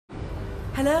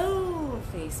Hello,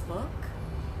 Facebook.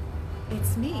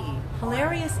 It's me,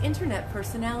 hilarious internet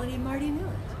personality Mardie.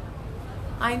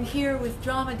 I'm here with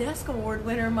Drama Desk Award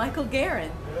winner Michael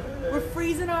Guerin. We're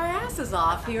freezing our asses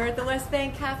off here at the West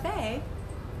Bank Cafe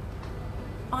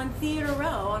on Theater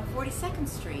Row on 42nd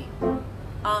Street.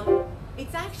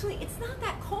 It's not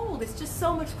that cold. It's just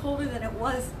so much colder than it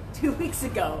was 2 weeks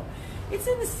ago. It's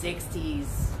in the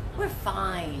 60s. We're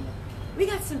fine. We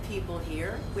got some people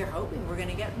here. We're hoping we're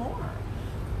gonna get more.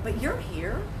 But you're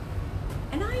here,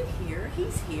 and I'm here,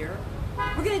 he's here.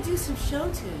 We're gonna do some show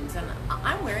tunes, and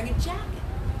I'm wearing a jacket.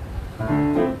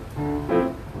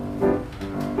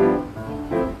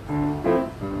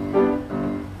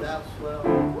 Thou swell,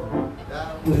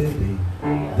 thou witty,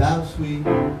 thou sweet,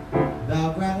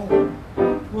 thou bright,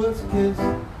 once kiss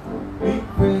me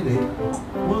pretty,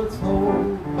 once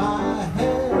hold my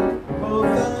hand, both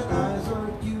thine eyes are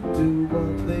cute to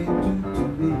what they do to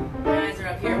me. My eyes are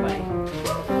up here, buddy.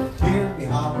 Hear me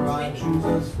holler, I choose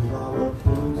us with all the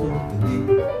fools of the deep.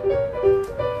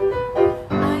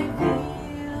 I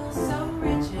feel so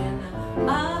rich in a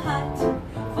hut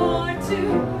for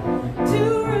two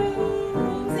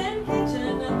rooms and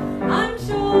kitchen. I'm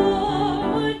sure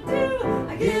would do.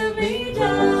 Give me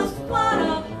just a plot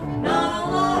of not a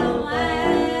lot of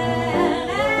land.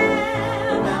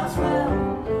 And thou swell,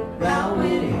 thou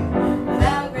witty,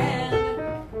 thou grand.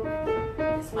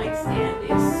 This mic stand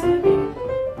is slipping.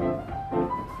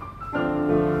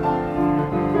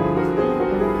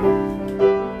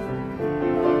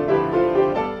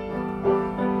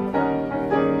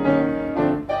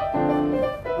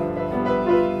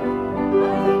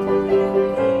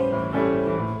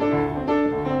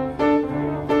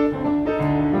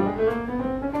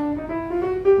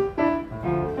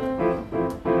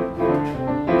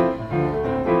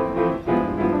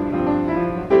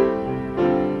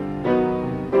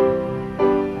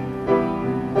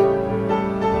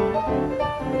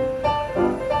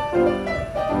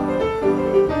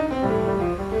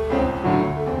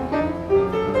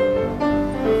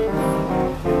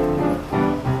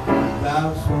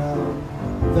 Thou swell,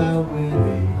 thou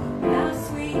witty, Thou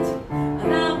sweet,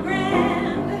 thou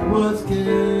grand, once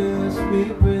kiss me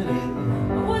pretty,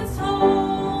 once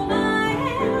hold my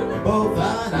hand. both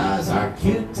thine eyes are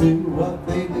cute to what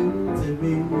they do to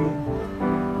me.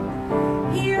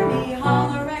 Hear me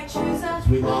holler, I choose a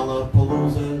Sweet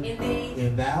Lollapalooza, in thee,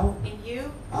 in thou, in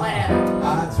you, whatever.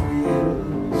 It's real,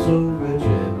 so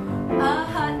rigid. A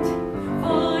hut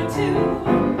for two.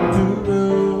 2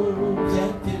 rooms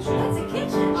and kitchen, What's a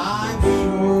kitchen? I'm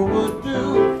sure would do.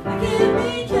 Give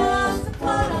me just a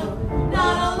plot of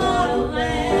not a lot of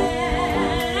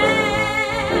land.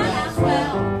 Thou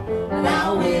swell, thou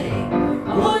witty,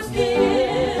 once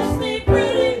kiss me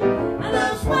pretty.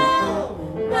 Thou swell,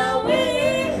 thou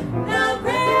witty, thou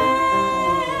grand.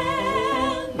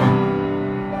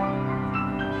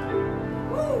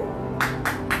 Woo!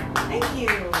 Thank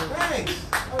you. Thanks.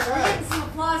 All We're right. getting some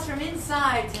applause from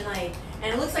inside tonight,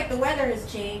 and it looks like the weather has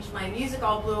changed. My music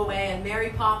all blew away, and Mary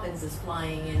Poppins is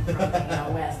flying in from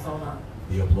the west. Hold on.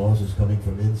 The applause is coming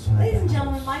from inside. Ladies and the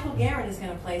gentlemen, house. Michael Guerin is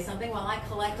going to play something while I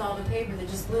collect all the paper that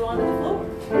just flew onto the floor.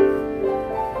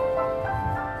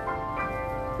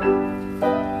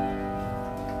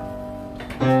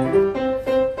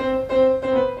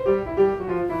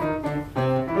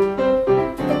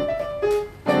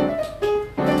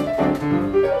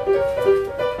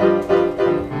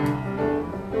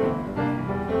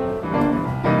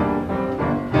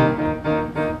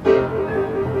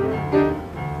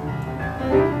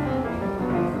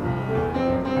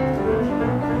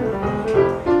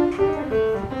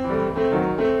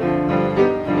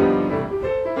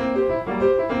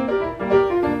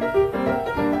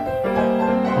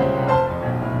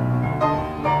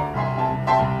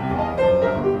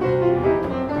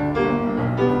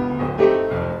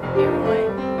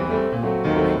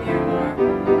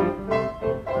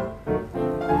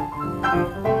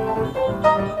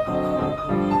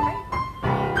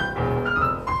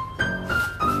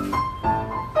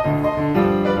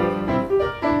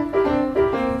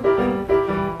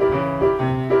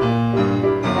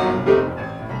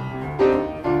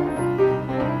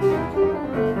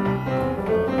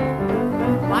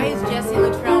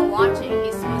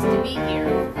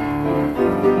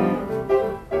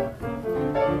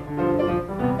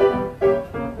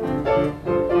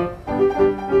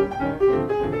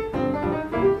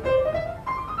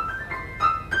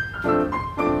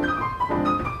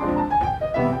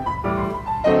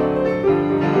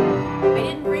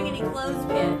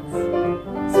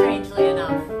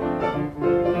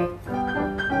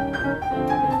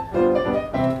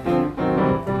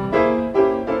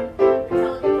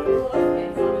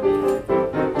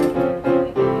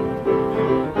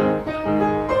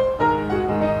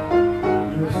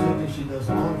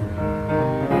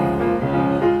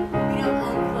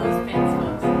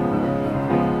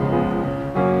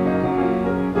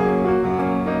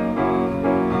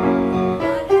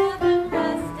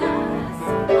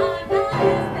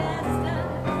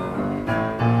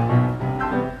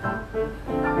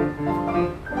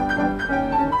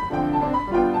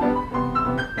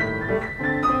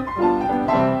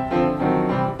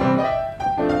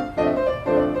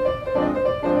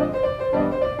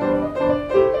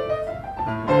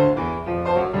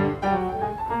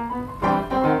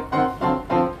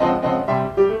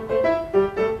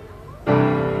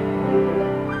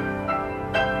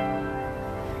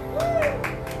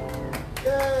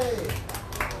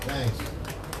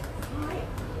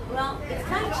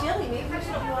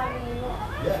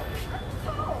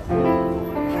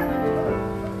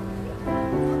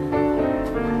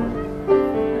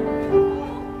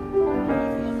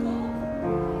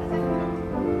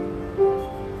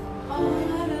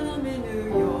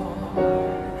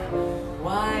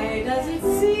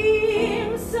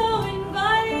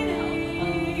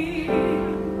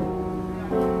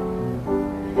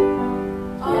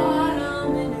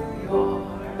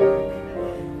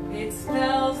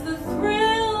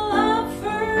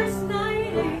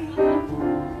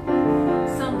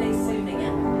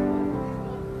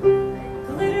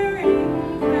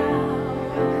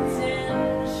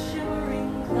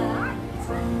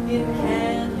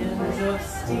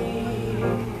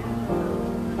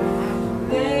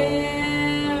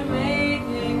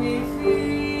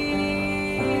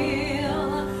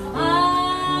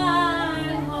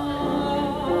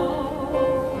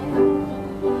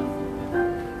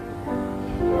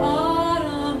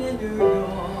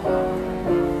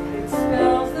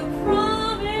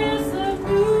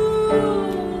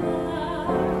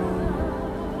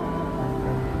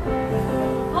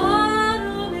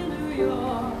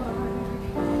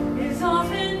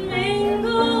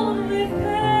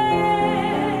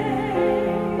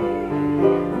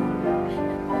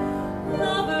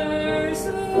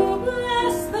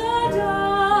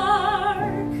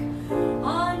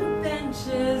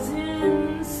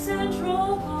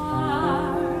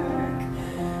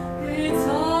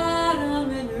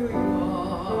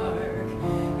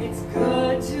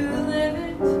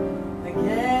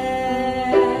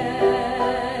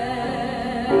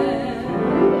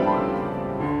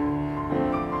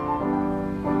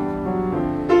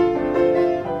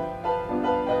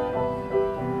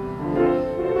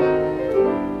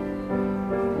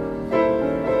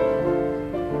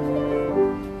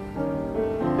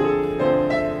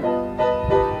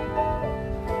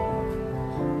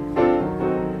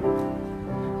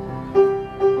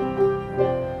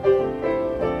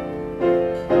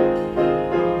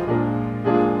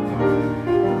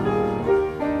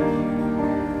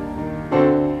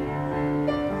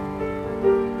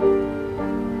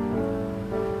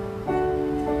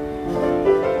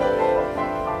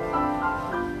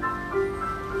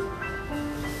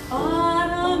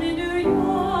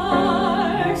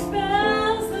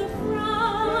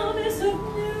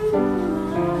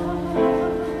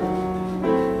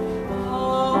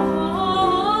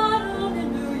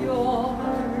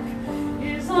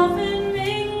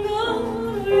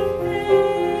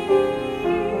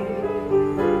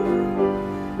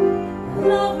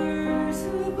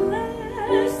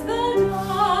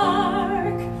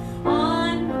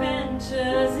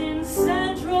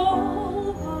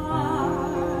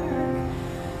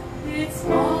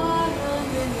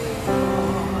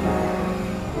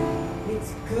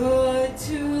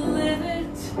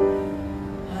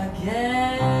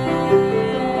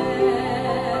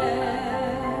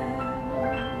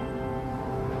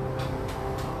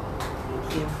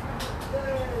 you.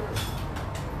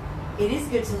 It is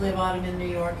good to live autumn in New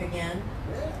York again,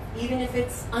 even if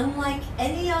it's unlike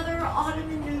any other autumn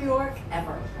in New York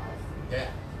ever. Yeah.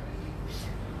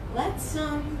 Let's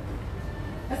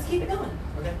keep it going.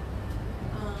 Okay.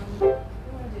 What do you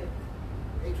want to do?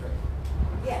 A-train.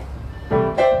 Yeah.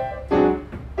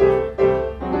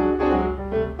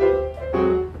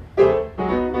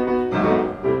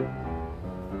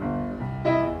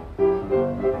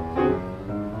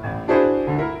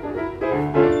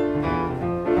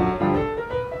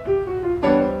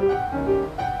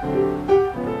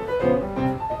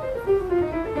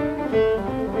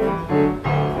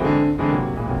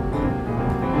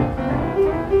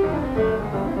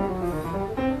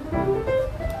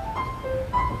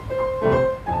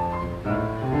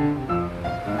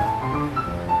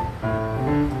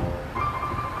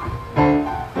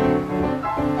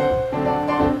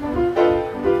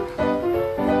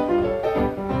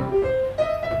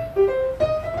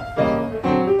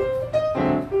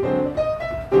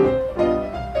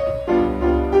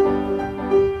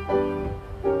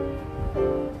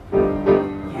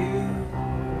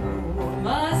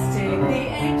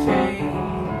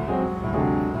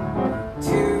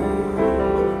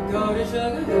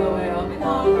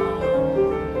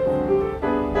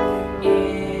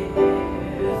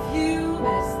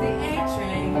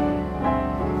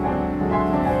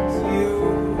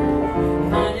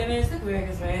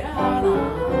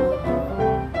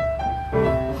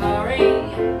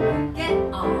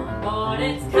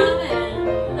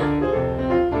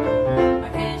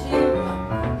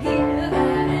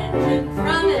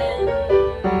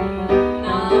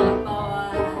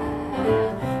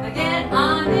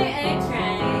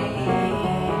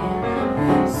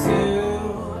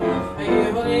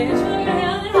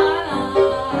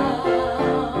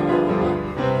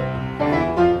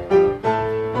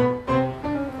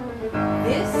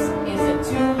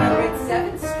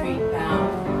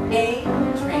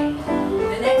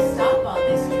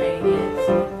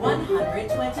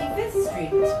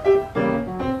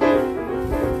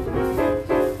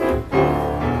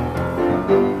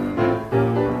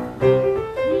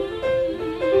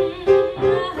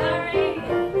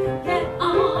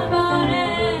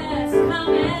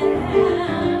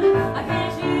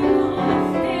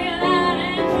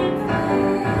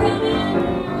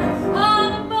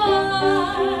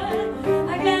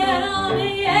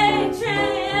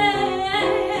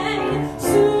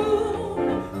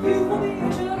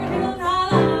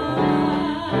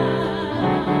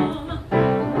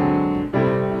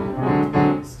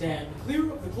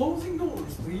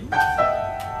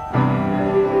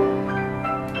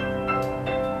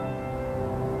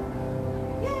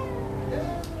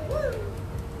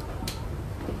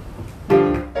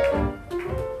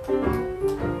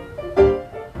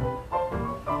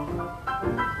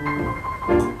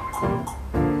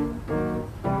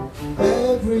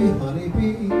 Every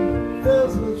honeybee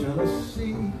fills with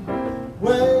jealousy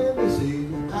when they see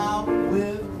you out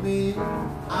with me.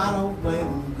 I don't blame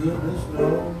them, goodness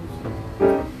knows.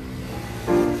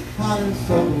 Hot and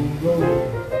summer road.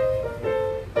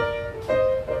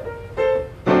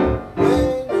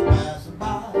 When you're passing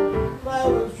by,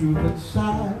 flowers droop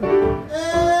inside,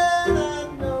 and I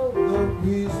know the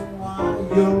reason why.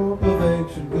 Your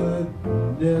perfection,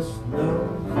 goodness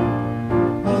knows.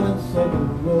 Hot and summer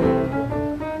road.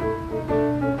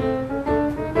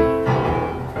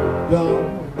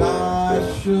 Don't buy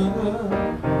sugar.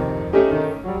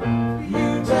 You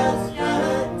just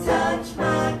gotta touch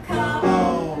my cup.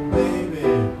 Oh, baby,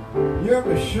 you're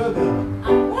my sugar.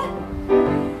 What?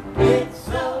 It's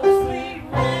so sweet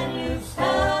when you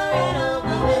start on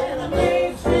the little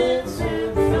tasting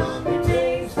sips from your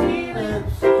tasty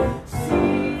lips.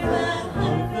 See that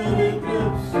honey-filled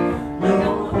lips.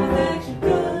 Your perfection,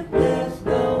 goodness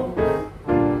knows.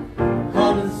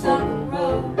 On the summer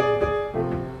road.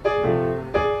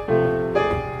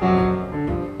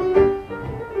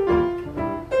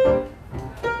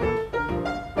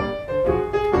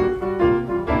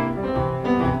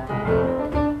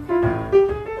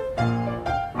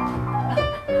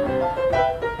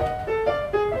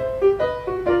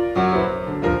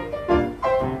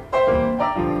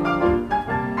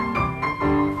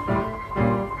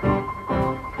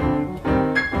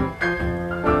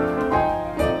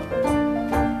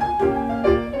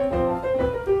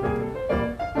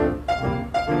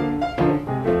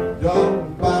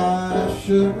 Don't buy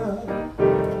sugar.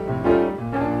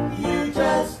 You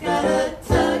just gotta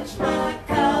touch my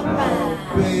cup. Oh,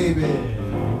 baby,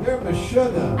 you're my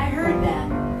sugar. I heard that.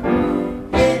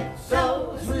 It's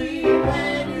so sweet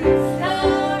when you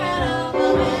start on the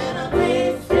little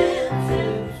tasting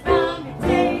sips from your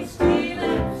tasty lips.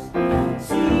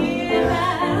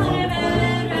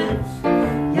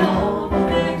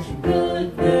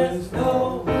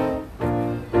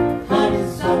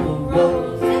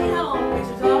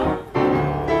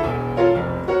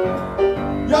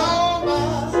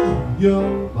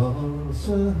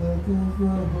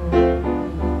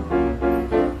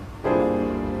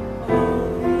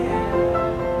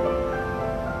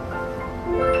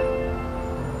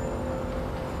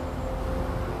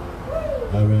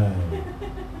 All right.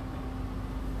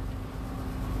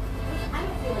 I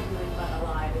don't feel like doing But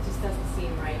Alive. It just doesn't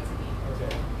seem right to me.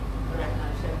 Okay. But I'm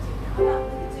not sure to you. How about we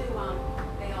could do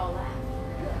They All Laugh?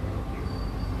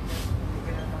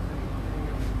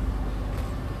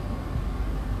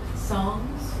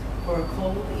 Songs for a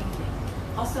cold evening.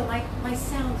 Also, my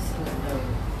sound seems low.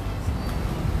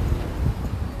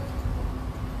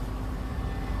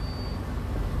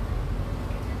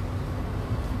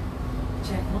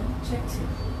 Check one, check two.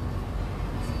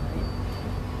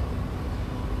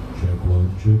 Check one,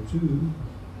 check two.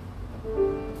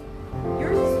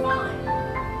 Yours is fine.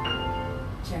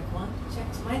 Check one, check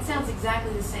two. Mine sounds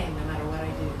exactly the same no matter what I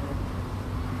do.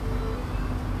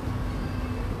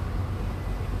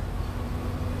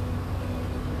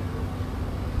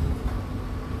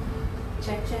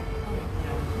 Check, check. Okay,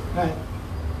 no. All right.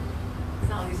 It's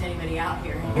not like there's anybody out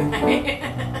here anyway.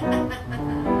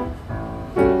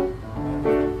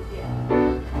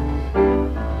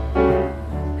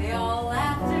 They all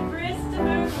laughed at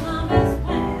Christopher Columbus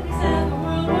when he said the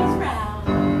world was round.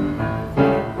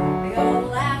 They all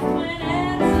laughed when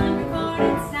Edison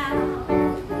recorded sound.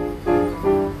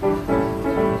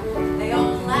 They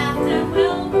all laughed at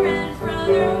Wilbur and his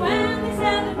brother when they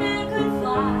said that man could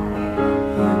fly.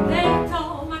 They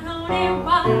told Marconi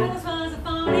why this was a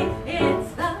phony.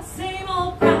 It's the same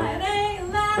old cry. They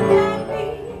laughed at me,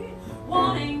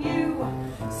 wanting you.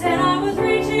 Said I was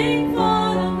reaching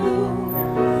for the moon,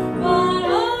 but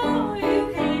oh,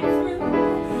 you came through.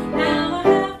 Now I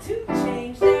have to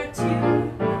change their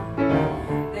tune.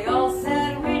 They all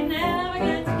said we'd never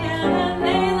get together.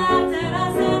 They laughed at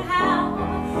us and how.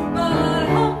 But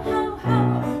ho, ho, ho,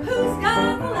 who's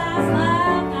got the last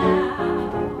laugh now?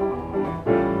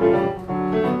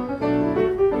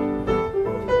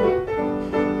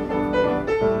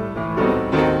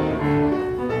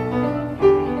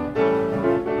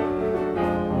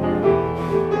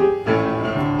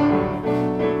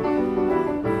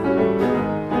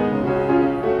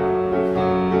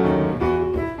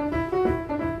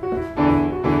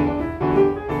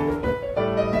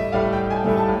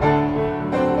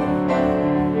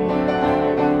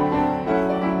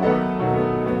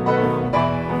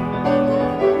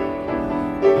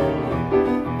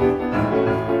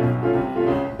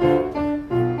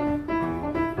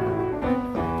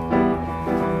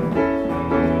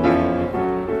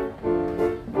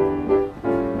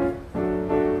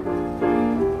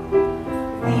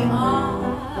 The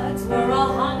odds were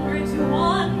 100 to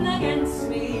 1 against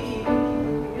me.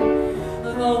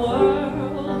 The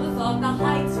world thought the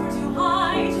heights were too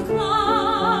high to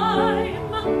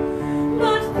climb.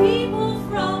 But people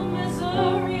from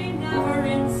Missouri never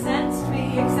incensed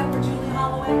me, except for Julie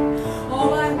Holloway.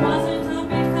 Oh, I wasn't a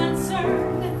bit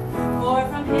concerned, for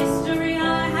from history I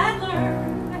had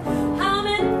learned how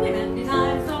many, many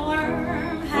times the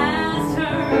worm has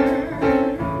turned.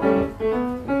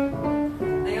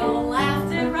 They all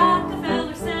laughed at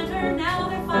Rockefeller Center, now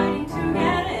they're fighting to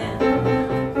get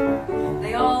in.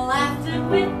 They all laughed at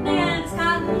Whitney and his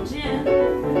cotton gin.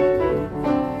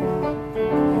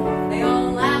 They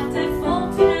all laughed at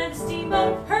Fulton and his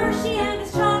steamboat, Hershey and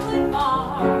his chocolate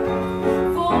bar,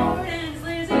 Ford and his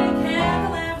Lizzie,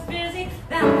 Cadillac was busy.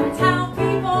 That's how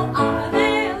people are.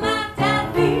 They laughed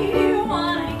at me,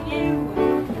 wanting you.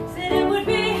 Said it would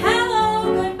be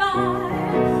hello, goodbye.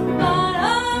 But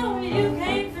oh, you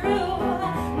came through.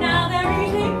 Now they're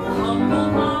eating humble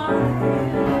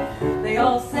pie. They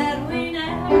all said we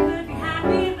never could be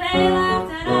happy. They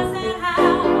laughed at us and how.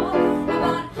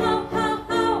 But ho, ho,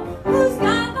 ho, who's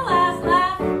got the last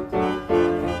laugh?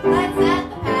 Let's at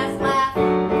the past laugh.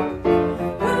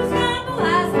 Who's got the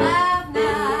last laugh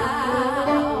now?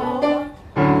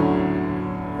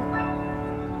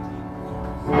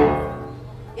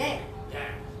 Yeah.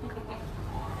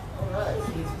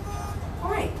 All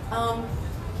right. All right.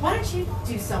 Why don't you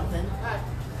do something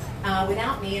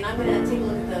without me, and I'm going to take a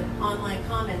look at the online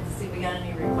comments to see if we got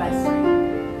any requests.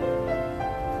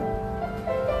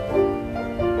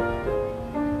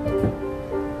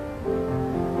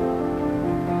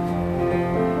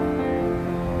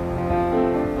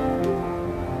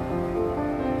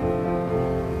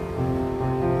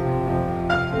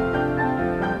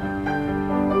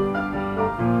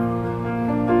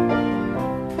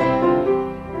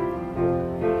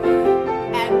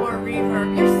 Add more reverb.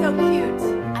 You're so cute.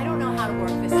 I don't know how to work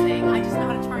this thing. I just know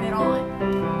how to turn it on.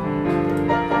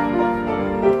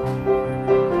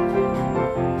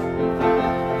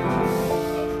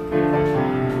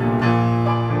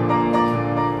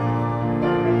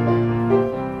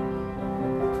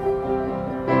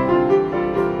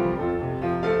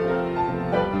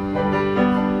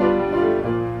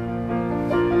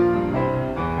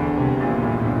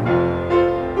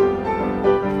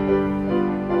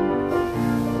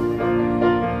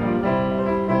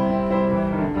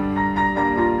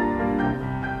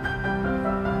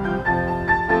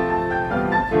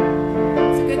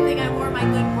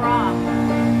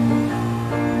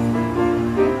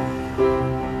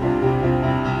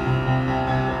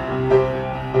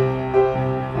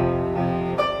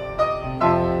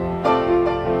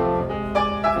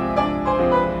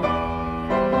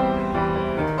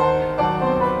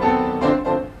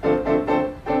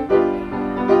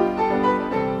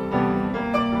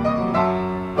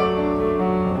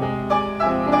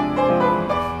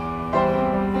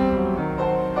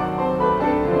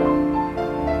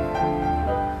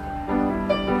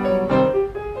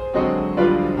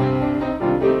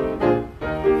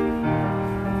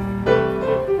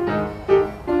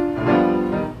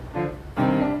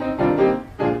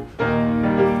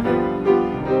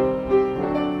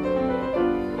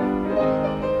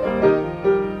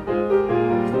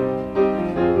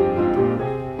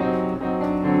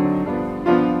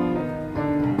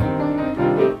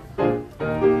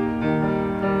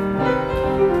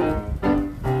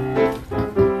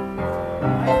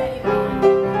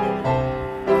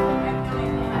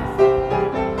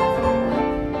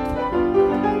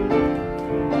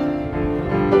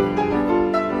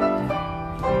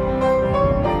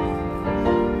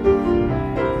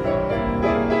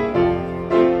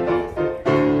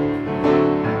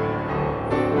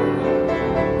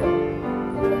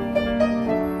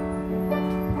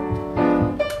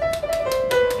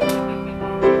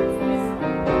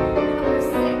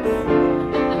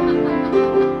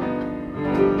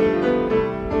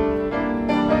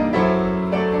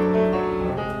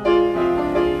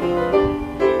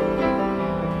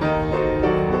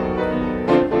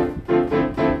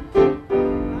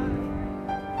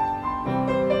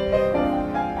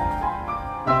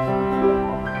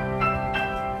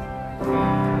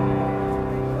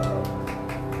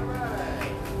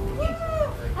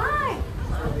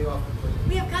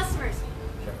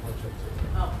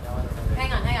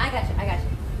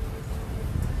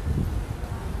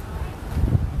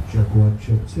 brought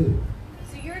Chip too.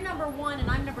 So you're number 1 and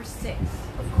I'm number 6.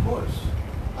 Of course.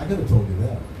 I could have told you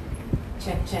that.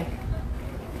 Check, check.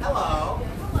 Hello.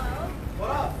 Hello. What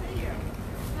up?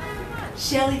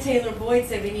 Shelley Taylor Boyd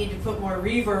said we need to put more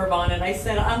reverb on it. I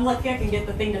said, I'm lucky I can get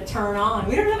the thing to turn on.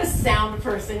 We don't have a sound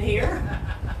person here.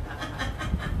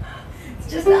 It's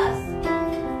just us.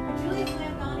 Julia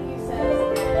Flamm-Donahue says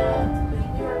that the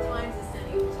New York Times is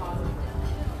sending a photographer.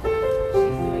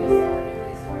 She's doing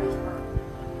a story on her.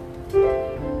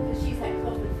 Because she's had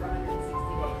COVID for 160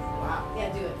 days. Wow. Yeah,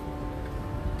 do it.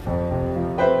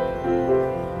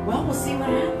 Well, we'll see what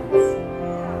happens.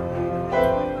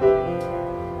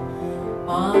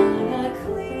 On a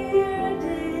clear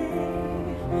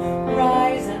day,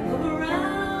 rise and look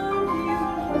around you,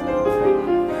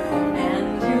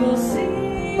 and you'll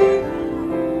see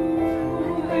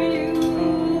who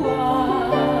you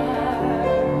are.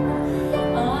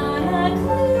 On a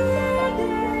clear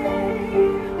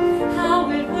day, how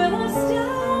it will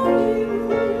astound you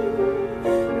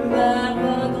that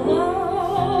the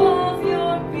glow of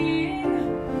your being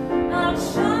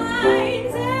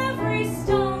outshines every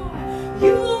star.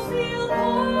 You'll feel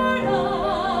part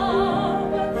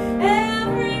of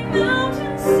every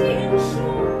mountain, sea, and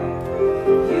shore.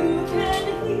 You can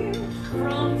hear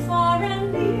from far and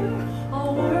near a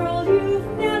world you've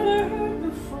never heard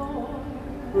before.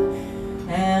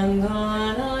 And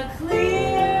on a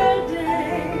clear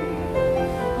day,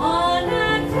 on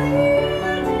a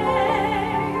clear day,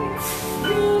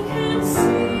 you can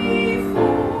see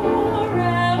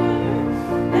forever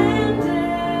and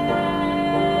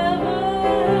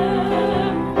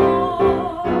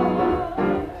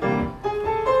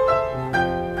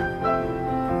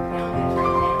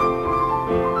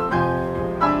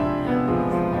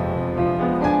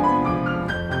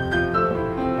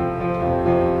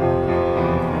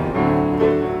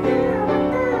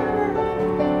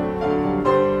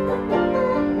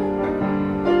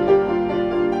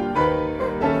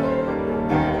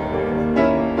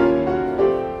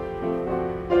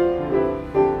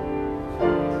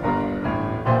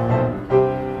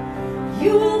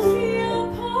you will feel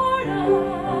part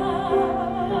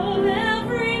of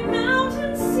every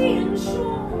mountain, sea, and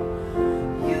shore.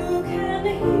 You can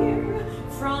hear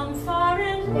from far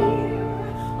and near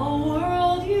a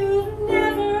world you've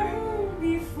never heard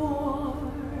before.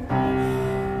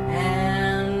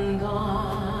 And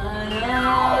on a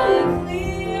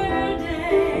clear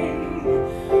day,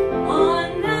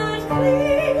 on that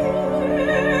clear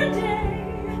day,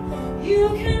 you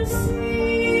can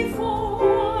see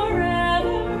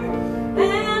forever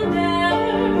and ever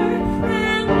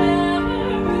and ever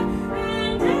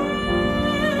and evermore.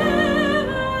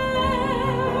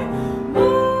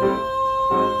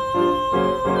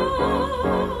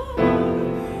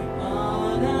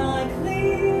 On a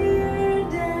clear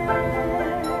day.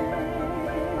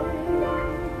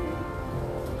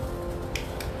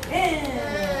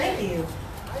 Yeah, thank you.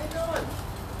 How you doing?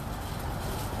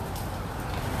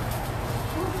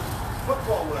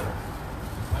 Football winner.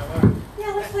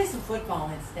 Yeah, let's play some football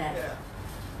instead. Yeah.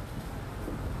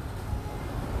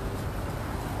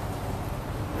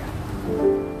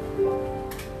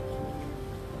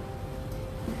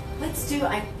 Let's do,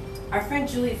 our friend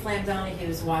Julia Flamm-Donahue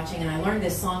is watching, and I learned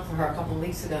this song for her a couple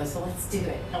weeks ago, so let's do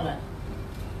it. Hold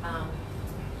on.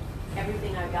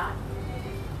 Everything I Got.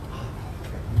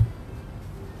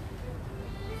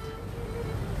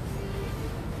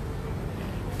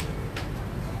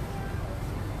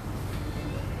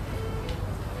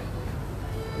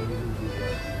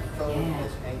 Yeah.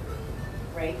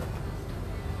 Right.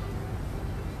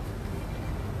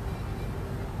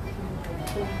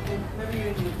 Remember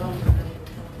you do both.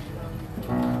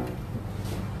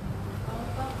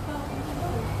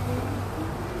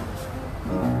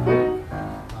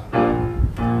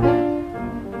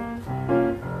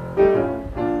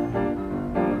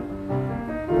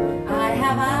 I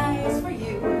have eyes for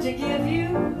you to give you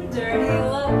dirty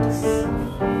looks.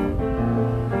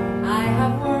 I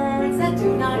have words that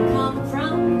do not come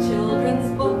from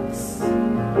children's books.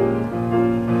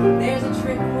 There's a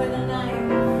trick with a knife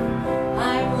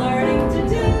I'm learning to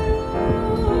do,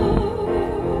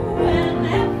 and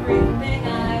everything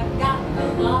I've got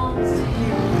belongs to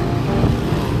you.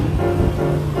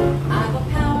 I've a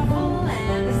powerful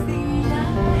anesthesia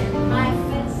in my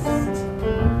fist,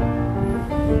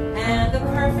 and the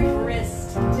perfect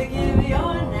wrist to give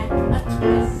your neck a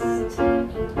twist.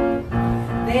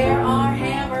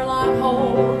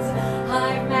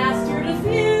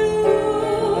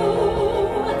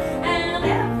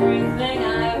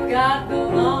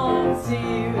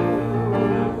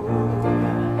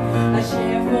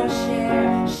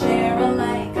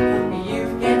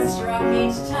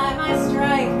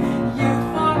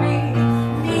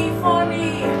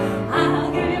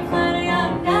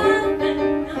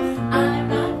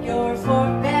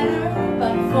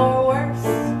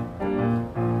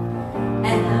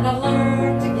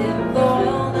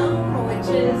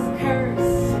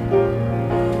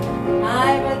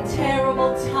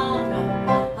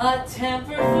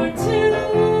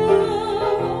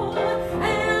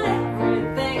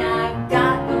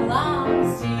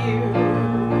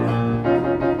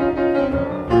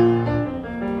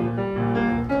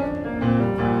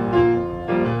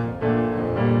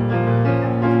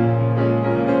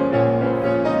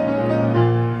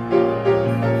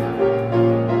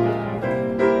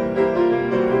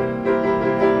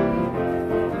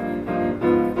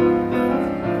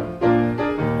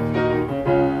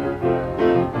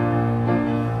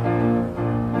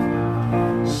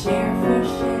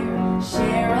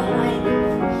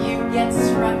 get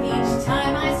struck each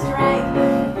time I strike.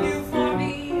 You for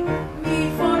me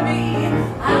for me.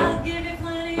 I'll give you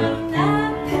plenty of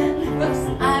nothing, 'cause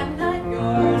I'm not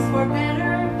yours for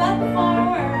better but for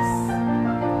worse.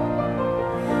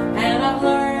 And I've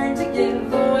learned to give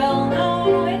the well-known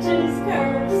witch's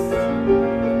curse.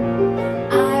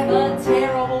 I've a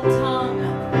terrible tongue,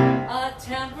 a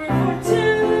temper for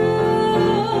two,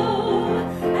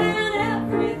 and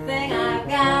everything I've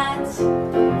got,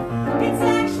 it's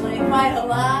actually quite a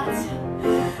lot.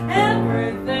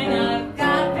 Everything I've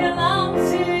got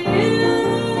belongs to you.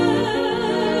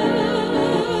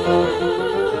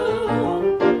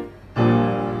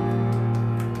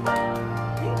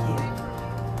 Thank you.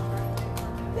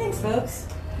 Thanks, folks.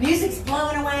 Music's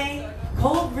blowing away.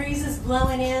 Cold breezes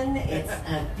blowing in. It's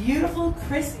a beautiful,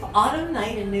 crisp autumn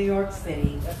night in New York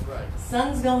City. That's right.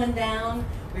 Sun's going down.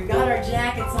 We've got our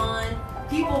jackets on.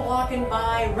 People walking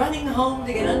by, running home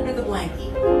to get under the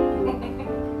blankie.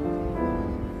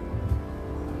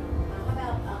 How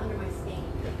about under my skin?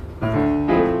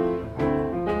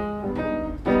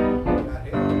 Not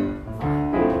here.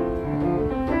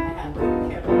 I've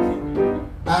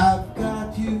I've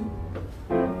got you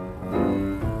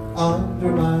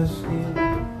under my skin.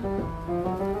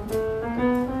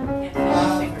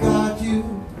 I've got you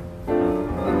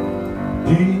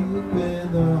deep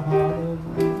in the heart of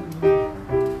me.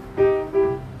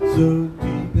 So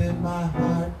deep in my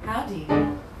heart How deep?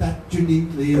 that you're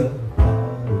neatly a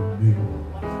part of me.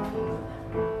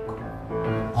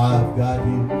 I've got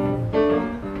you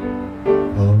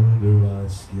under my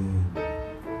skin.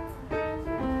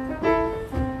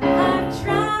 I've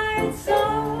tried so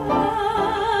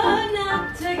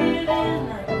not to give in.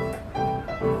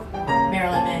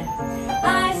 Marilyn Manson.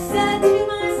 I said to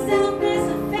myself, this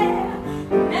affair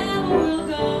never will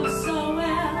go so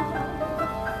well.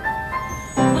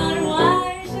 But why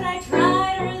should I try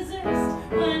to resist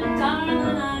when, darling,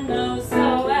 I know so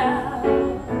well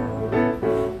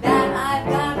that I've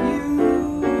got you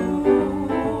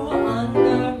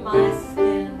under my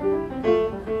skin.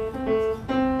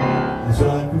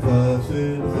 Sacrifice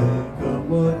anything, come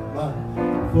what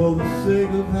might, for the sake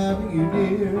of having you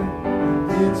near.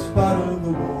 In spite of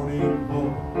the warning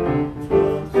voice,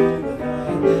 comes in the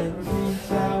night and repeats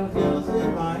how it yells in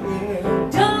my ear.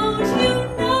 Don't you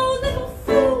know, little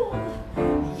fool,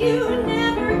 you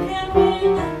never can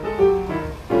win.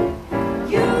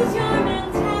 Use your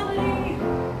mentality,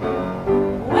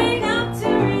 wake up to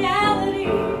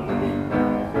reality.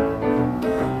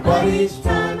 But each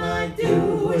time I do,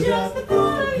 just the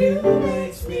thought of you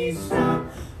makes me stop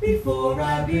Before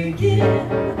I begin,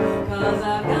 'cause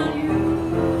I've got you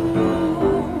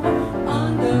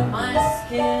under my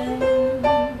skin.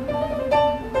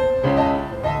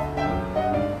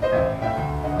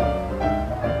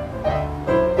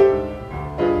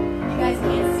 You guys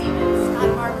can't see me. Scott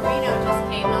Margarino just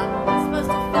came up. He's supposed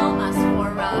to film us for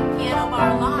Piano Bar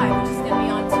Live, which is going to be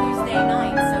on Tuesday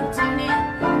night, so tune in.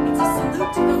 It's a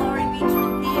salute to the Laurie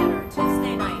Beachman Theater,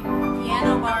 Tuesday night,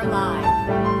 Piano Bar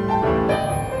Live.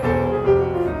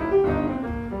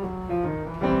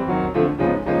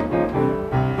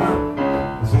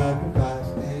 Sacrifice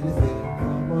anything,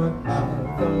 come what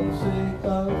might, for the sake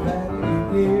of having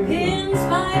you near. In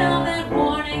spite of that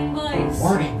warning voice,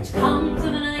 Warning. which comes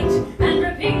in the night and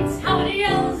repeats how it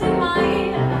yells in my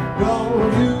ear.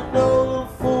 Don't you know,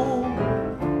 fool,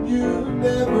 you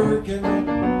never can,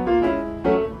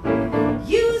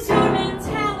 Use your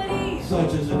mentality,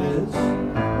 such as it is,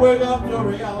 wake up to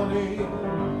reality.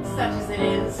 such as it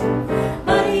is.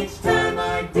 But each time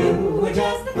I do,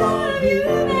 just the thought of you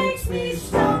makes me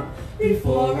stop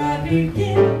before I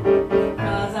begin.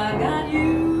 'Cause I've got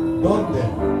you ¿Dónde?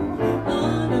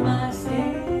 under my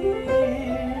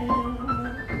skin.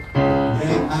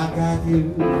 Yeah, I got you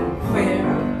Where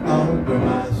under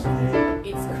my skin.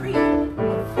 it's cream.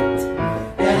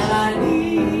 And I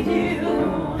need you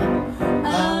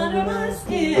under my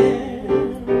skin.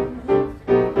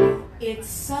 It's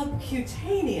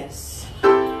subcutaneous.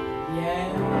 Yeah.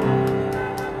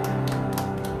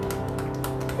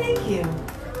 Thank you.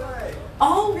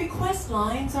 All request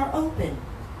lines are open.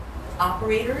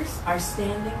 Operators are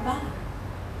standing by.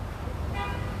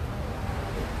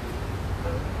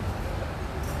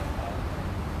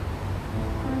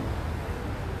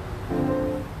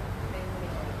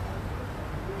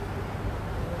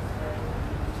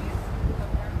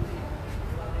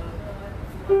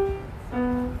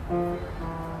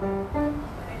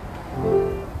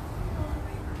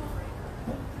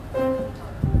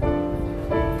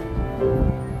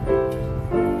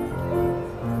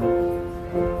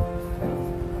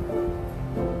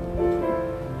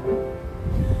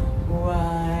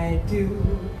 do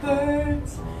birds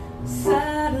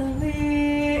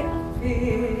suddenly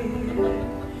appear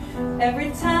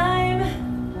every time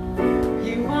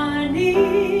you are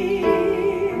near.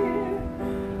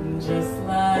 Just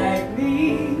like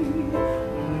me,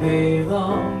 they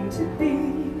long to be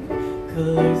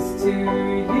close to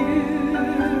you.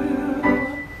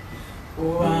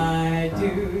 Why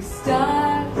do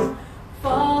stars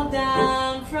fall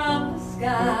down from the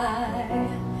sky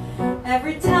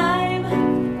every time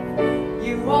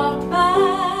you walk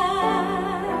by?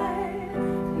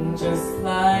 Just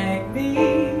like me,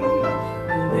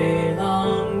 they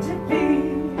long to be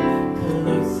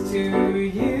close to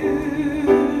you.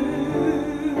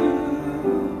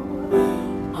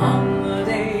 On the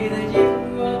day that you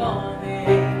were born, the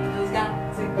angels got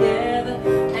together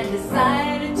and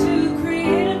decided to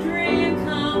create a dream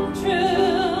come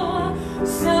true.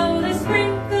 So they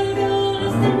sprinkled gold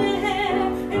dust in your hair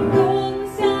and golden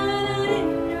sunlight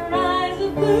in your eyes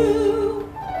of blue.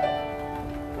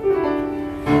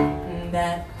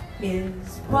 That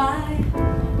is why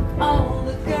all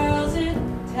the girls in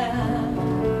town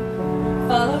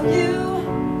follow you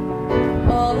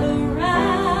all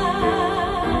around.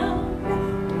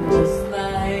 Just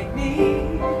like me,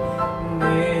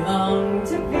 they long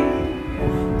to be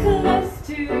close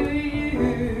to you.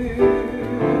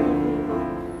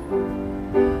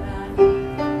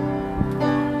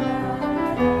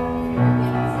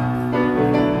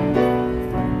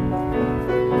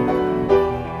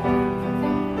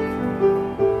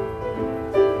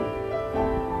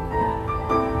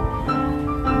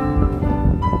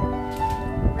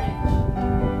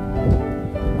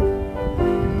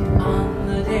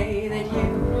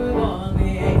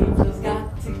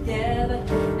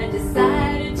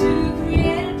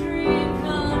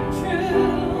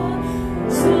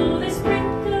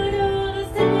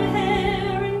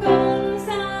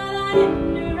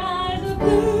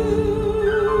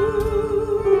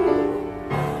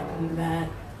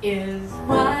 Is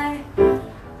why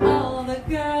all the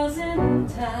girls in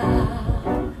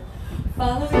town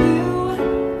follow you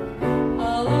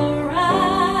all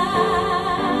around.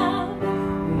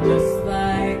 Just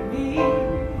like me,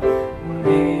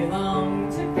 they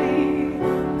long to be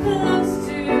close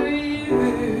to you.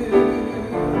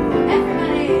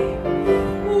 Everybody,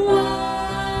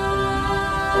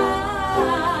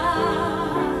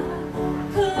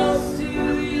 close to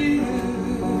you.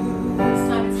 This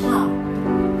time it's hot.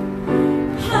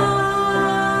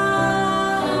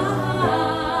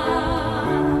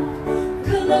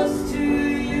 Close to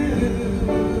you.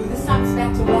 This time it's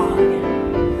back to walk again.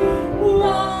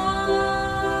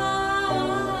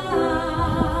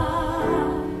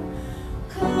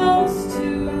 Close to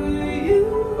you.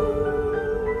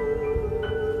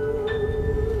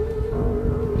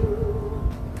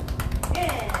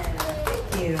 Yeah, thank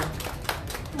you.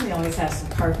 We always have some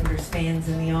Carpenters fans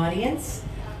in the audience,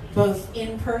 both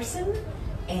in person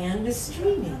and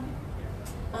streaming.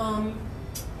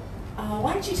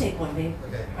 Why don't you take one, babe?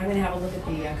 Okay. I'm going to have a look at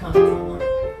the comments online.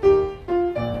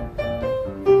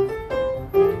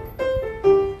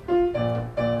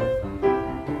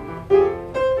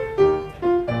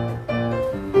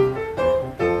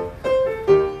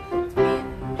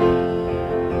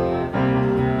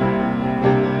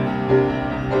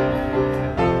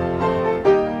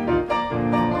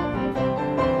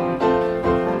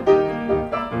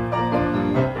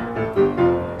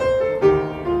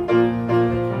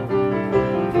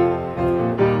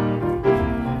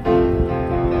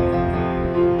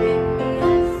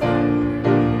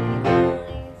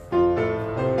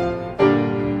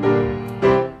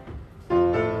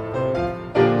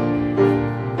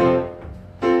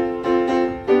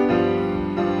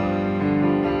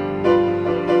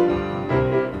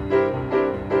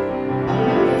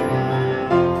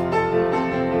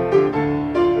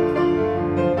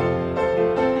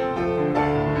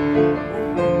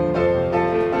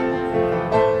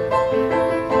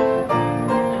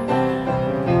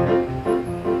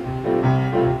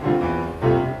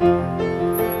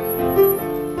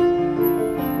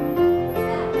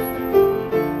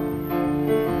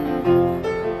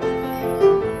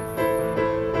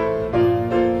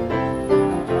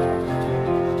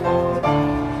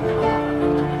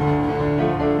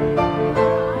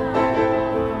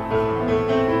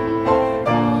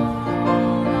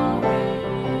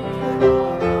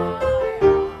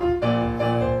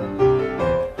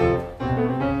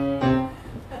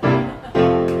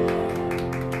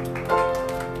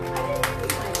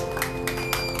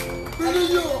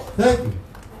 Thank you.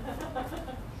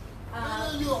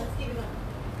 Let's keep it going.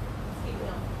 Let's keep it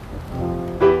going.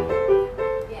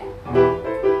 Yeah.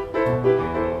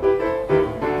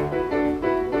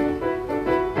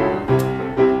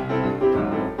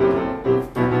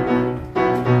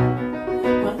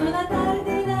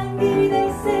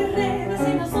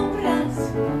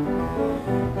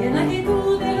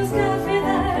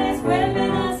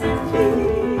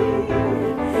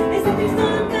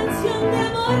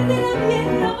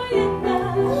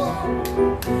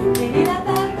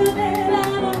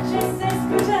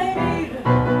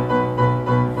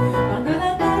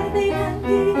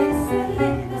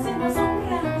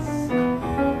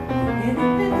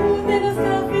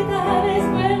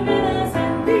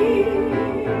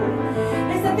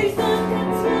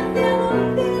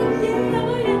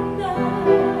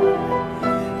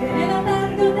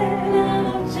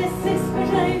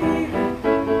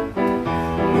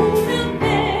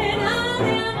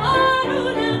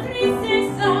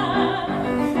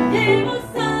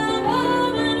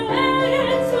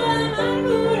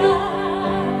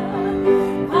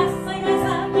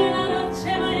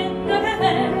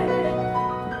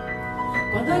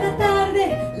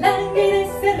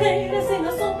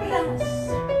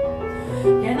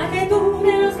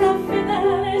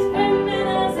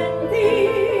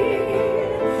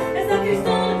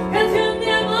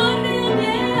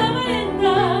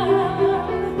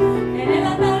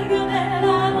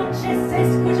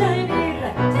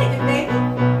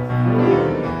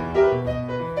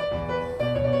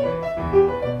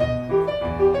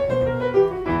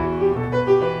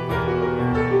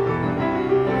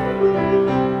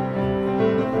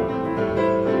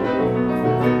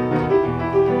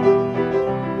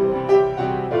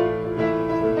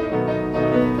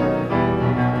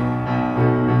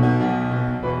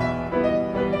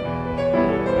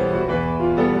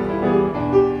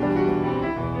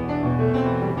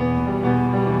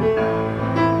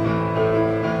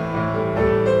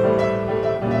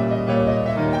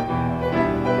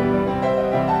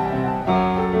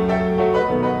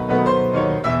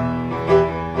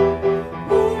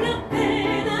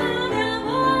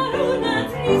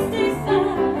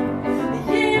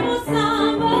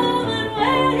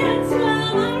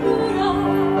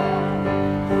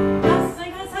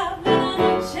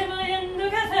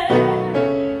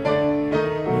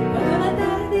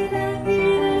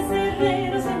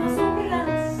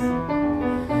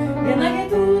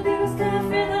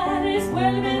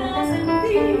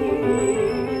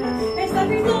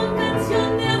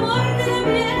 canción de amor de la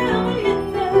vieja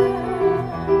molienda,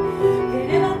 que en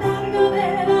el atargo de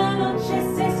la noche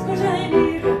se escucha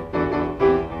venir,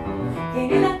 que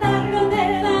en el atargo de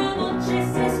la noche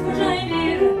se escucha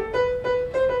venir,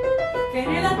 que en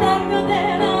el atargo de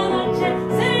la noche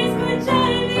se escucha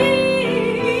venir.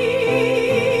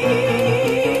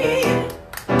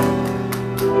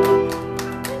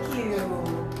 Thank you.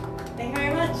 Thank you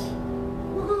very much.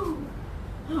 Woohoo.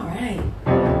 All right.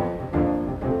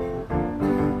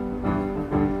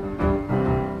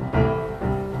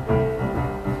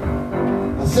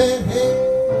 I said, hey,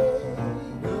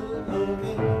 good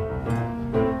looking,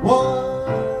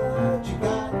 what you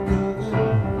got cooking?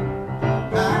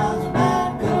 How's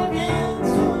about cooking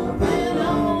something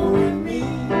on with me?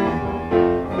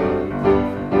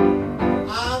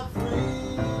 I'm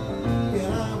free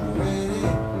and I'm ready,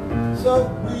 so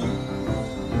we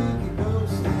can go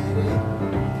steady.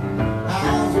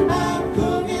 How's about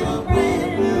cooking a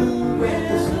brand new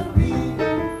recipe?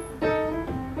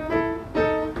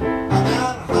 I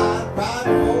got a hot rod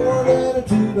Ford and a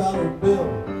 $2 bill.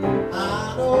 I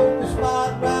know the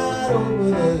spot right over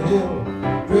the hill.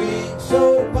 Drink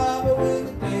soda pop and we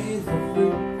can dance for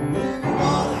free. If you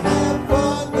wanna have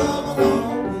fun, come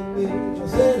along with me. I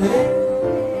said, hey,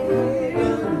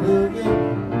 good looking,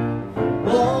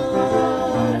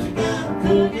 what you got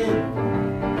cooking?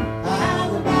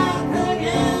 How's about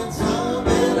cooking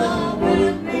something up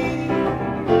with me?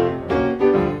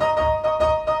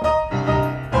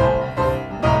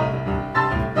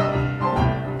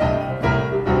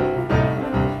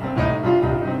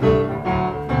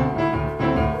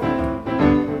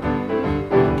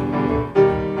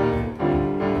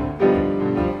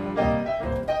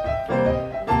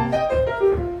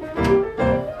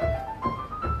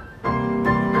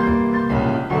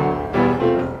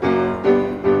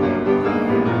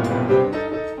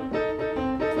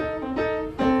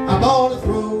 I'm gonna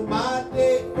throw my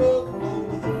date book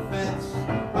over the fence.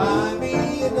 Buy me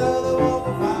another one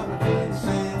for 5 or 10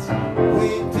 cents.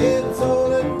 Wait till it's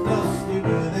old and dusty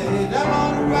with age. I'm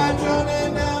gonna write your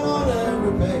name down on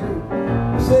every page.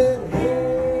 I said,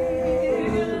 hey,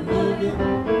 good looking,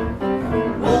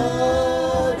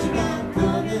 what you got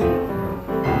cooking?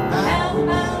 How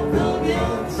about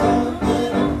cooking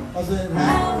something up? I said,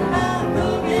 how about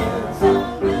cooking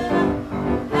something up?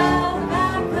 How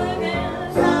about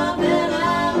cooking something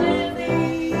out with me?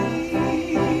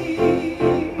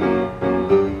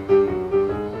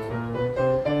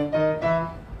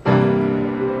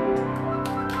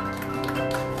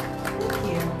 Thank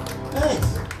you. Thanks.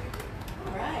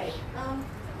 All right.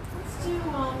 Let's do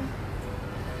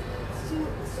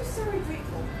Sorry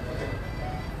Grateful.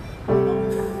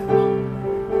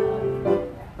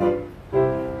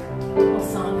 Well,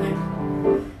 song time.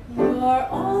 You're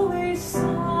always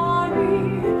sorry.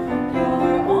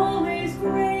 You're always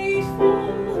grateful.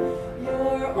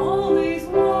 You're always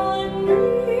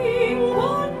wondering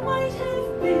what might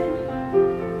have been.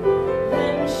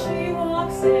 Then she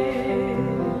walks in.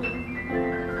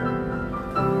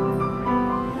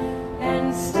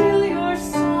 And still you're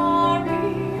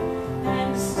sorry,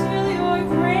 and still you're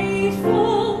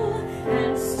grateful,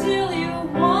 and still you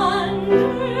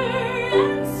wonder,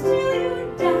 and still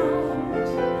you doubt.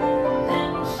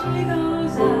 Then she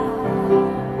goes out.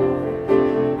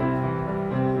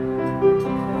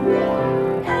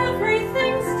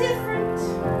 Everything's different,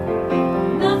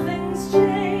 nothing's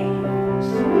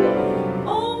changed,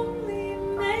 only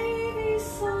maybe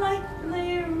slightly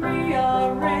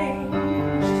rearranged.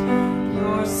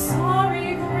 You're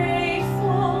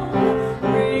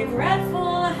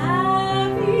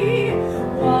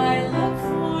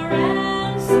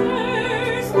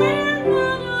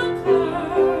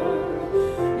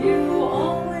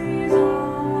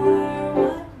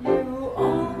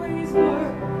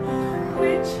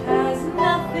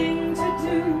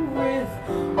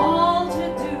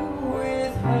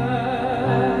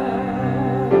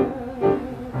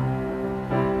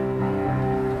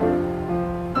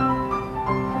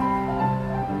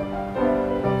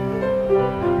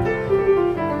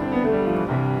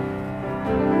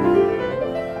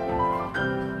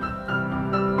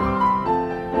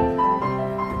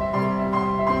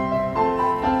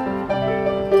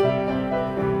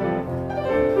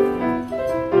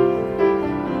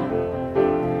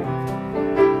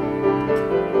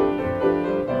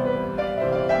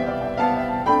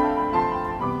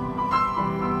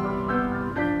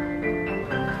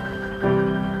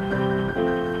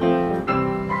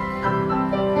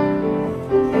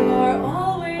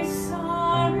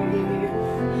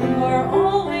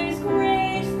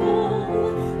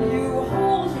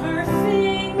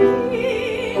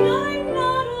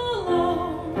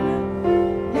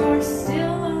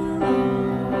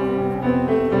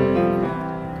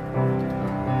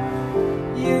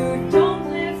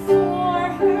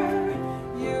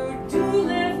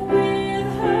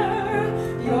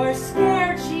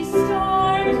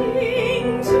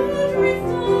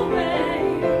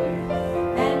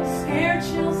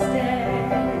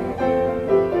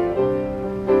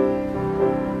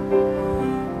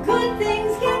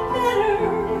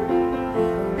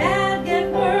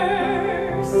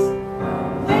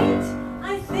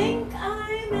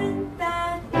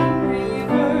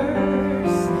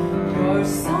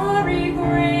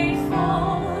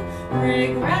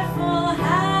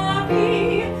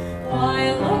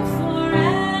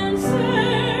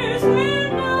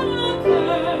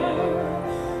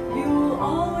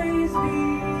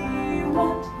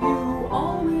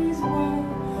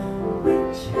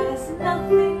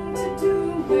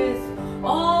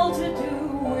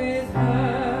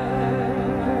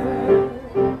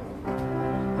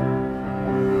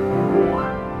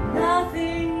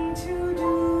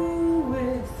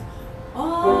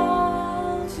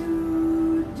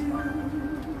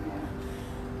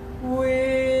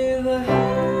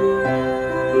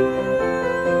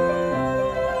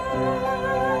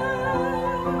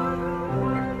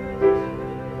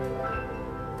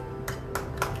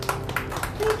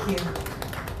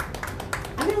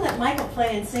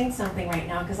sing something right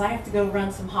now because I have to go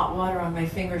run some hot water on my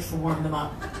fingers to warm them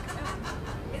up.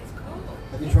 It's cold.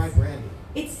 Have you tried brandy?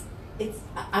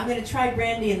 I'm going to try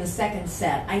brandy in the second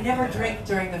set. I never drink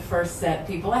during the first set,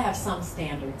 people. I have some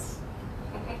standards.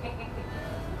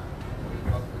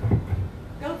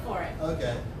 Go for it.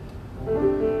 Okay.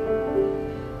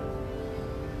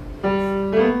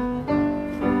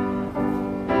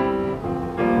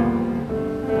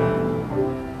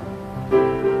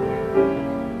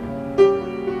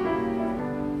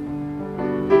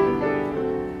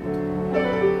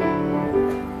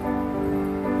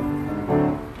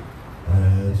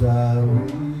 As I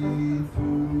read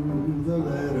through the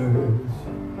letters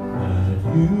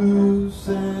that you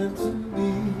sent to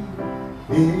me,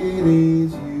 it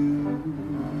is you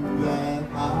that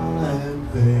I am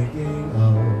thinking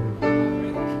of.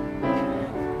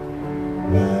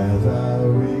 As I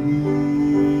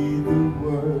read the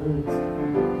words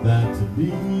that to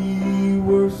me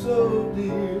were so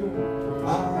dear,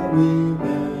 I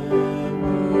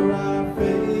remember our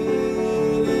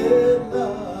faded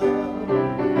love.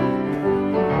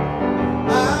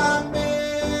 I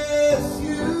miss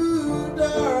you,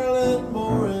 darling,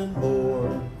 more and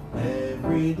more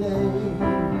every day.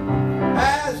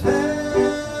 As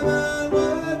heaven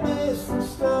would miss the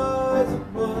stars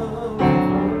above.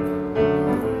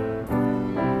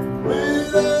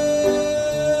 With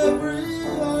every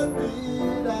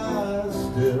heartbeat I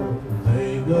still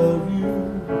think of you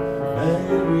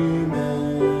and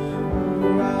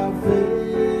remember our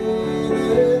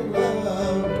faded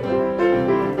love.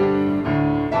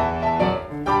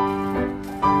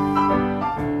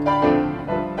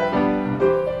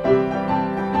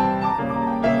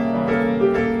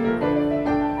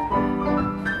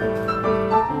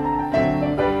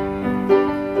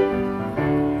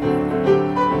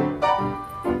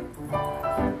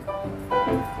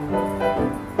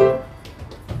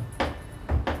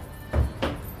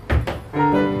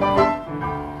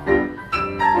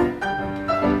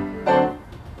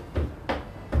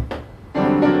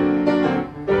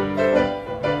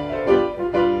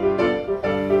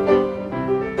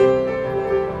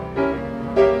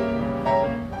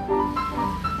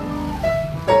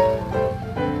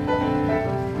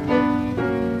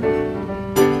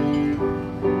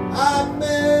 I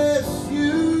miss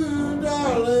you,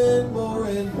 darling, more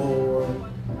and more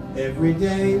every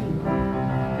day.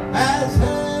 As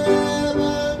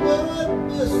heaven would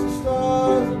miss the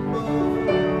stars above.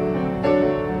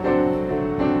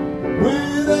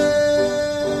 With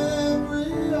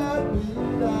every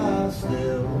heartbeat I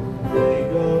still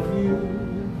think of you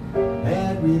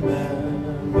and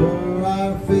remember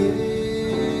our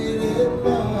faded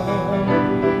love.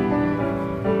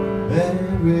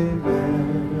 And remember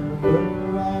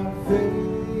our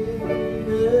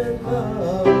faded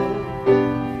love.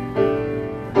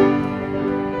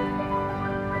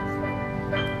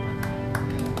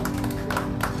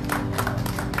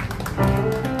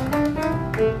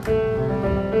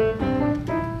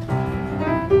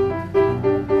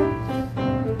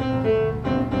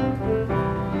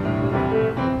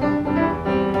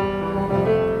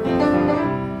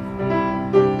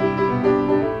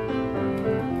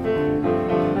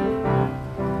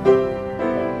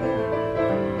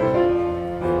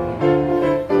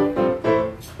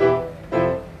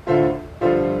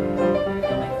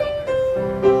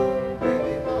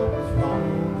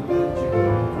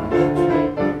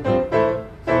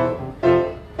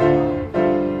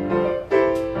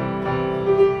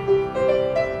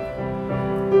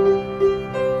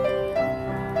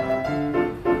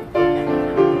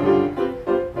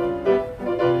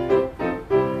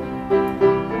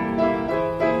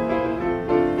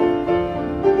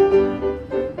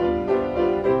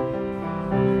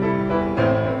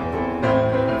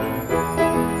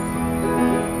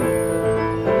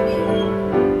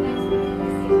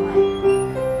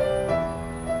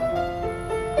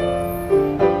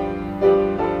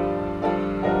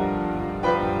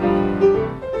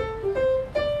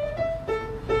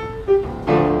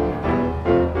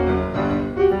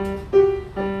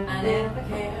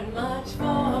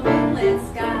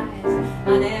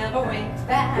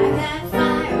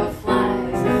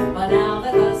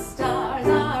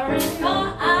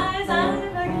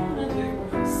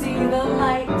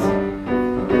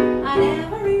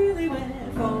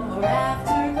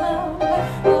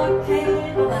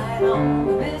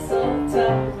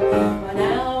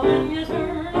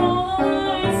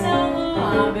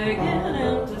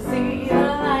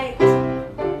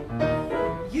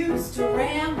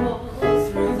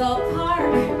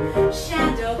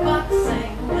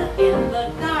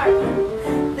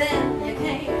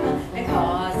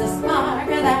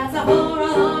 That's a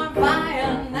 4-alarm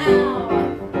fire.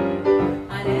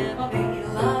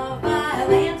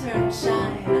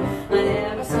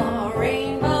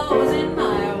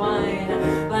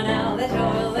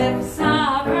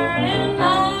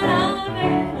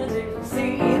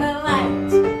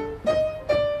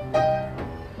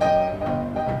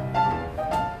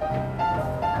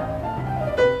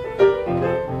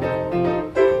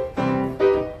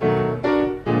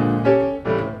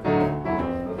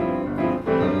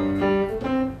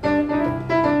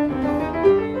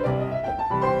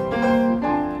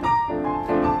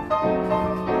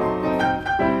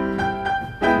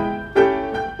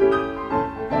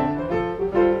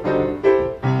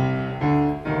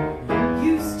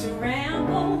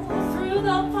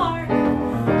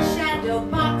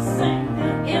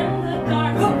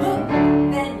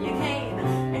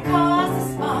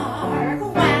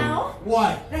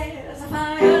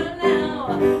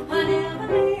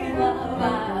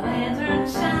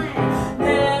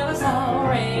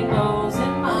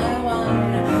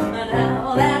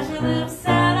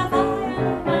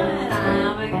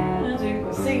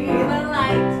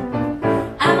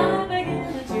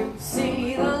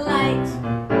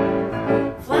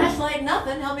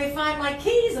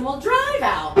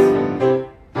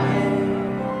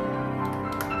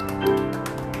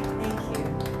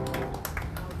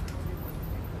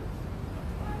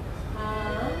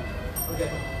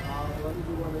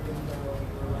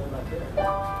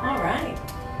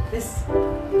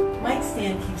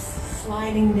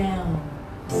 sliding down,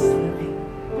 slipping.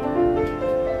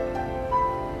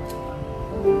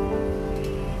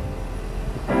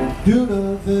 Do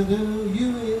nothing to you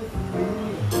if me.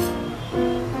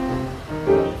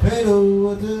 Pay no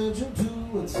attention to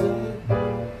what's said.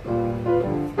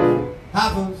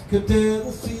 Half of us could tell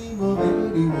the seam of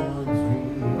anyone's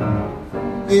dream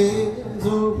is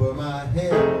over my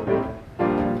head.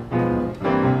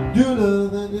 Do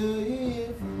nothing to you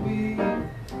if me.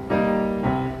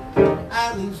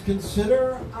 At least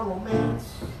consider a romance.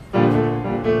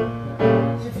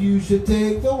 If you should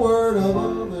take the word of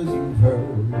others you've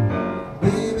heard,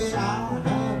 baby, I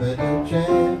haven't a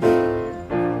chance.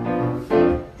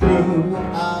 True,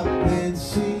 I've been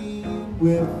seen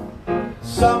with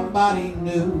somebody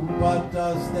new, but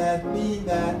does that mean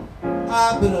that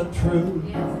I've been untrue?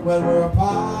 When we're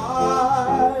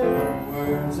apart,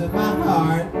 words in my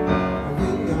heart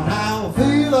reveal how I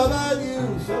feel about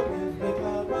you. So please make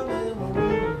love my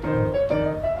memory,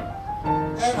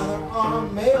 and other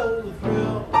arm male to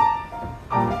thrill.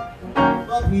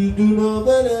 But we do know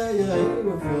that you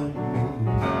hear from me,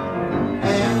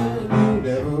 and you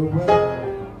never will.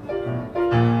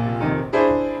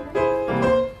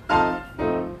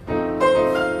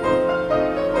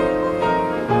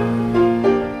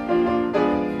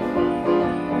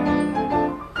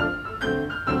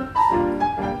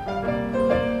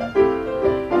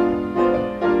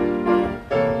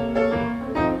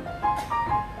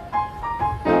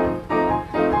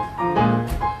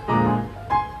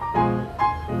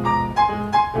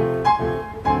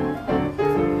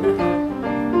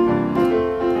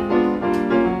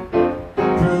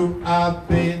 I've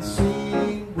been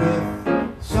seen with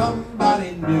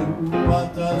somebody new,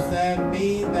 but does that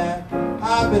mean that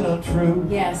I've been untrue?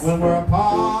 Yes. When we're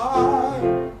apart,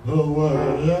 the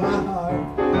world in my heart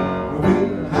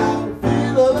reveal how I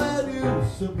feel about you.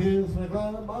 Some kiss may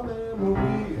climb my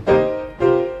memory,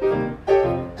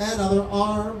 another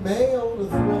arm male to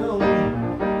thrill.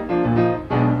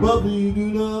 But we do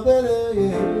know that you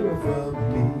hear from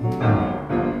me,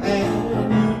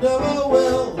 and you never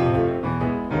will.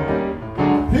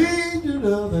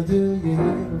 Nothing till you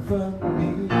hear from me,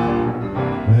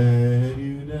 and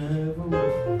you never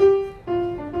will.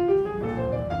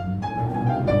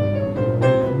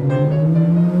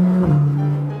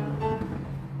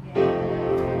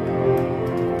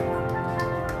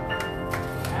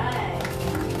 Right.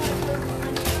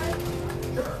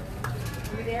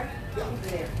 You there? Over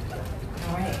there.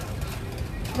 All right.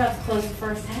 We're about to close the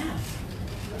first half.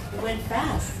 It went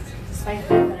fast, despite the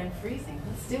fact that I'm freezing.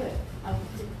 Let's do it.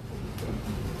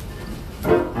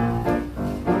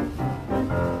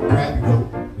 Grab your coat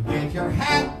and get your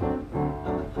hat.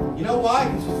 You know why?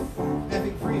 It's just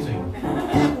epic freezing.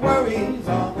 Keep worries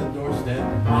on the doorstep.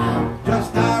 Wow.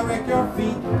 Just direct your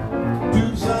feet to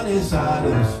the sunny side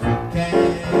of the street. Can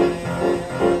you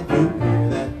hear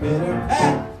that bitter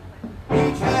pat?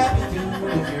 Each happy tune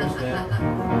is your step.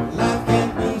 Life can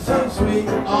be so sweet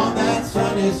on that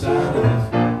sunny side of the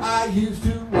street. I used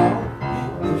to walk in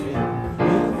the shade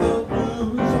with the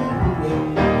blues on the way.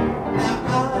 Now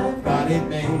I've got it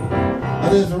made.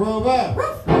 There's a rover.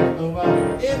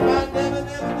 If I never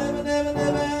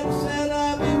had said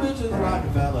I'd be rich as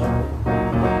Rockefeller,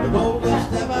 the golden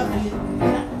step I feet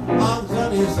on the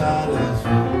sunny side of the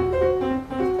street.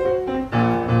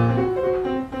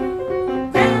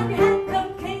 Grab your hat,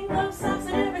 coat, cane, gloves, socks,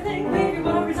 and everything. Leave your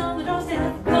worries on the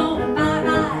doorstep. Go and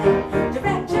bye-bye.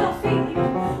 Direct your feet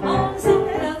on the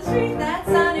side of the street. That's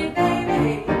sunny,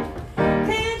 baby.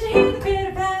 Can't you hear the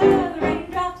bitter patter of the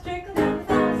raindrops trickling down the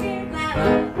throwing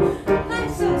ladder?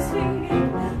 Life's so sweet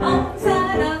on the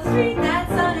side of the street. That's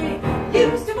sunny.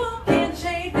 Used to walk in the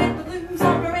shade with the blues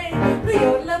on parade.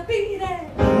 Rio La Vida.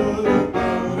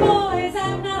 Boys,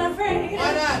 I'm not afraid.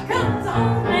 Why not? Comes a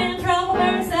old man, trouble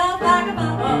herself like a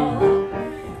bubble.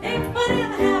 If I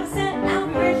ever have a cent, I'll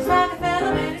be rich as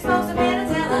Rockefeller when he smokes a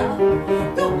Manatella.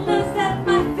 Golden step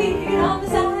my feet on the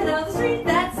side of the street.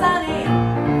 That's sunny.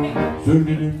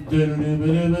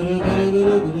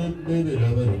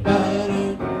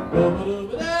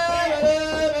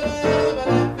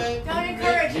 Don't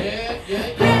encourage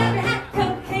it. Grab your hat,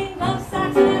 coat, cane, gloves,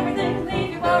 socks, and everything.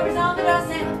 Leave your worries on the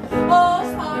doorstep.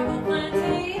 Oh, sparkle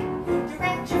plenty.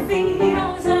 Direct your feet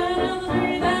on the side of the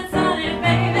street. That's sunny,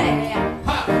 baby.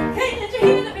 Can't you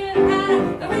hear the bitter patter?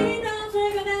 The raindrops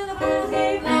trickle down the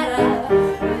fire ladder.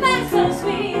 Life's so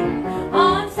sweet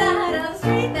on the side of the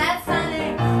street. That's sunny.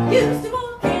 Used to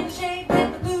walk in the shade with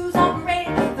the blues on parade.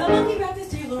 The monkey wrapped his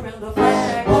tail around the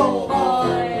flagpole.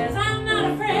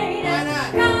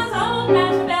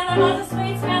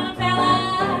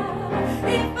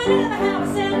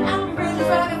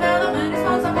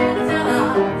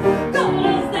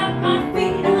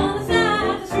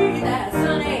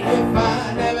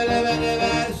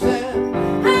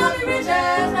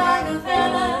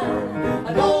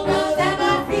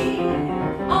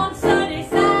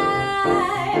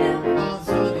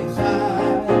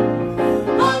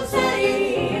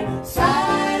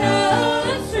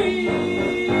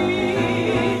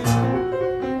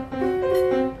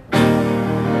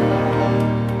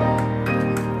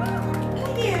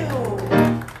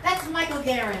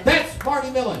 Karen. That's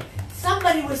Mardie Millen.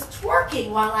 Somebody was twerking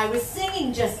while I was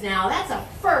singing just now. That's a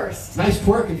first. Nice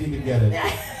twerk if you can get it.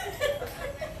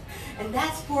 And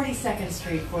that's 42nd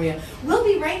Street for you. We'll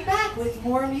be right back with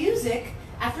more music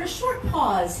after a short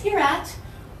pause here at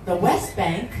the West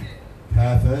Bank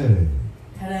Cafe.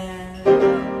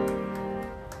 Ta-da.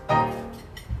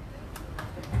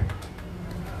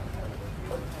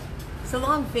 So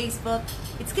long, Facebook.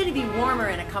 It's going to be warmer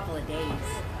in a couple of days.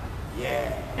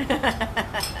 Yeah.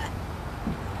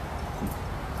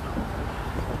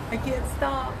 I can't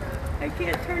stop. I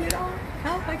can't turn it off.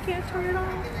 Help, I can't turn it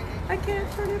off. I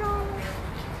can't turn it off.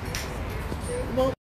 Well,